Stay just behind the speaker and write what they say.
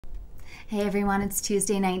Hey everyone, it's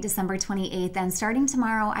Tuesday night, December 28th, and starting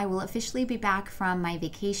tomorrow, I will officially be back from my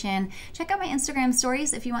vacation. Check out my Instagram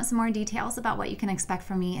stories if you want some more details about what you can expect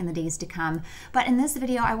from me in the days to come. But in this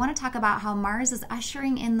video, I want to talk about how Mars is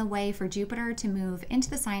ushering in the way for Jupiter to move into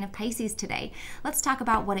the sign of Pisces today. Let's talk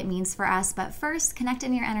about what it means for us, but first, connect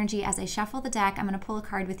in your energy as I shuffle the deck. I'm going to pull a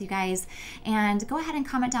card with you guys, and go ahead and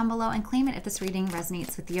comment down below and claim it if this reading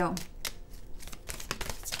resonates with you.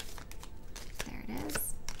 There it is.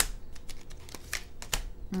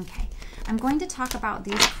 Okay, I'm going to talk about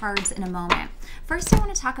these cards in a moment. First, I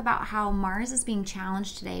want to talk about how Mars is being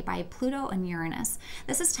challenged today by Pluto and Uranus.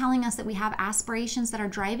 This is telling us that we have aspirations that are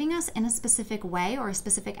driving us in a specific way or a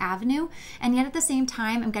specific avenue, and yet at the same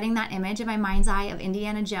time, I'm getting that image in my mind's eye of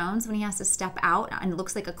Indiana Jones when he has to step out and it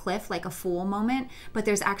looks like a cliff, like a fool moment, but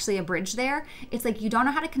there's actually a bridge there. It's like you don't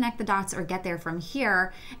know how to connect the dots or get there from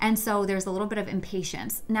here, and so there's a little bit of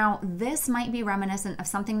impatience. Now, this might be reminiscent of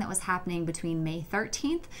something that was happening between May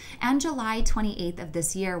 13th and July 28th of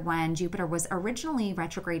this year when Jupiter was originally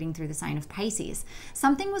retrograding through the sign of Pisces.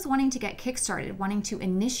 Something was wanting to get kickstarted, wanting to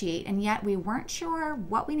initiate, and yet we weren't sure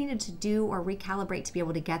what we needed to do or recalibrate to be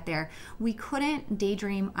able to get there. We couldn't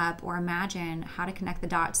daydream up or imagine how to connect the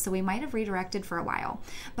dots, so we might have redirected for a while.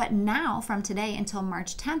 But now, from today until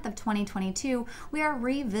March 10th of 2022, we are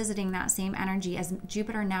revisiting that same energy as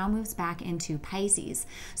Jupiter now moves back into Pisces.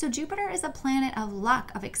 So Jupiter is a planet of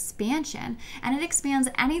luck, of expansion, and it expands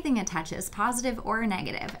anything it touches, positive or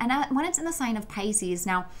negative. And when it's in the sign of Pisces,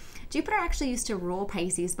 now Jupiter actually used to rule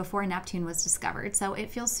Pisces before Neptune was discovered, so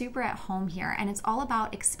it feels super at home here, and it's all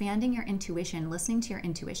about expanding your intuition, listening to your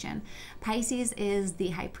intuition. Pisces is the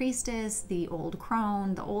high priestess, the old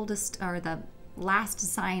crone, the oldest, or the last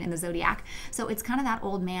sign in the zodiac. So it's kind of that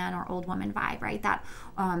old man or old woman vibe, right? That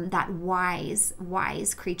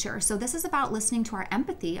wise creature. So this is about listening to our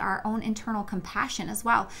empathy, our own internal compassion as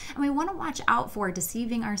well. And we want to watch out for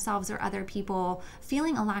deceiving ourselves or other people,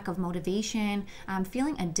 feeling a lack of motivation,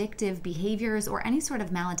 feeling addictive behaviors, or any sort of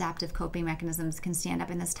maladaptive coping mechanisms can stand up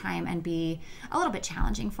in this time and be a little bit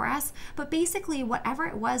challenging for us. But basically, whatever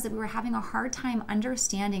it was that we were having a hard time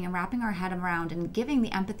understanding and wrapping our head around and giving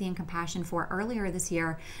the empathy and compassion for earlier this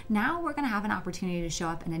year, now we're going to have an opportunity to show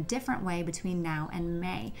up in a different way between now and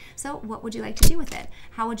May. So what would you like to do with it?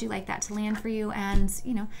 How would you like that to land for you? And,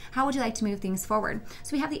 how would you like to move things forward?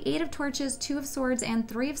 So we have the 8 of Torches, 2 of Swords, and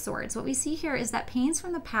 3 of Swords. What we see here is that pains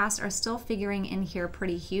from the past are still figuring in here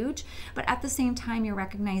pretty huge, but at the same time, you're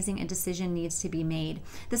recognizing a decision needs to be made.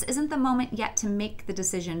 This isn't the moment yet to make the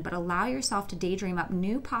decision, but allow yourself to daydream up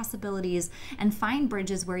new possibilities and find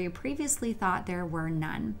bridges where you previously thought there were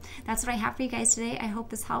none. That's what I have for you guys today. I hope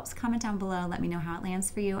this helps. Comment down below. Let me know how it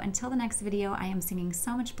lands for you. Until the next video, I am singing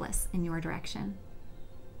so much bliss in your direction.